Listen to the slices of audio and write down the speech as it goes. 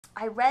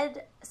I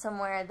read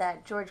somewhere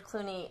that George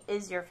Clooney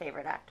is your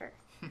favorite actor.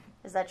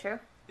 Is that true?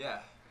 Yeah.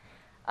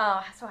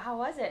 So how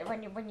was it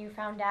when you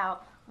found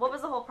out? What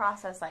was the whole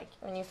process like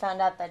when you found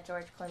out that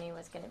George Clooney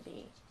was going to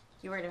be,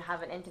 you were going to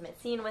have an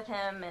intimate scene with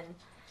him and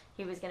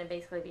he was going to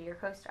basically be your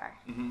co-star?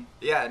 Mm-hmm.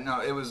 Yeah,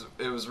 no, it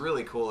was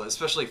really cool,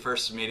 especially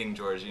first meeting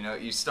George. You know,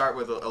 you start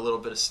with a little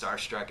bit of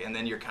starstruck, and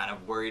then you're kind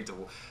of worried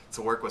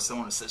to work with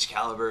someone of such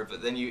caliber.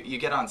 But then you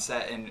get on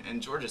set,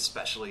 and George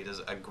especially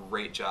does a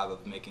great job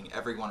of making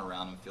everyone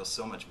around him feel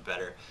so much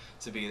better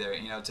to be there.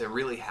 You know, to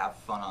really have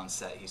fun on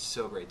set. He's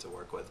so great to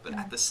work with, but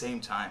at the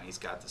same time, he's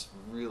got this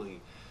really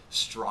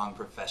strong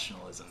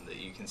professionalism that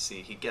you can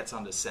see. He gets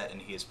onto set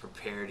and he is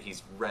prepared,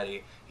 he's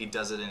ready, he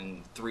does it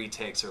in 3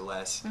 takes or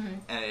less,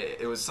 and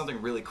it was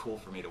something really cool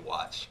for me to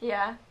watch.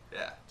 Yeah?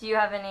 Yeah. Do you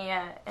have any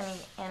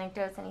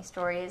anecdotes, any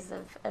stories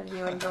of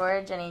you and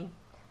George, anything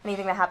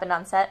that happened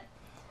on set?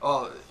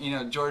 Well, you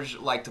know, George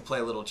liked to play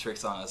little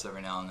tricks on us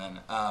every now and then.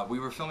 We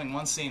were filming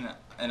one scene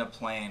in a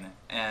plane,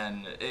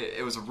 and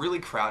it was a really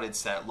crowded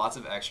set, lots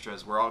of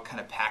extras. We're all kind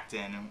of packed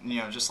in, you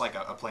know, just like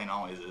a plane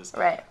always is.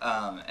 Right.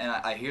 And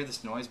I hear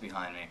this noise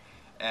behind me,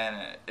 and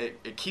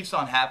it keeps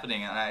on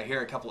happening, and I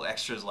hear a couple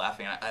extras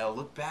laughing. I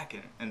look back,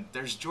 and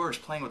there's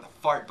George playing with a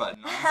fart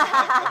button.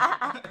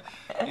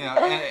 You know,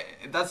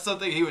 and that's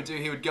something he would do.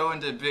 He would go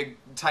into big,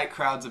 tight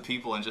crowds of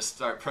people and just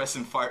start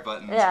pressing fart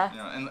buttons. Yeah. You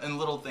know, and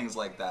little things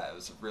like that. It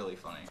was really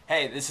funny.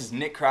 Hey, this is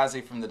Nick Krause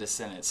from the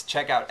Descendants.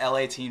 Check out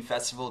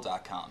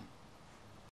lateenfestival.com.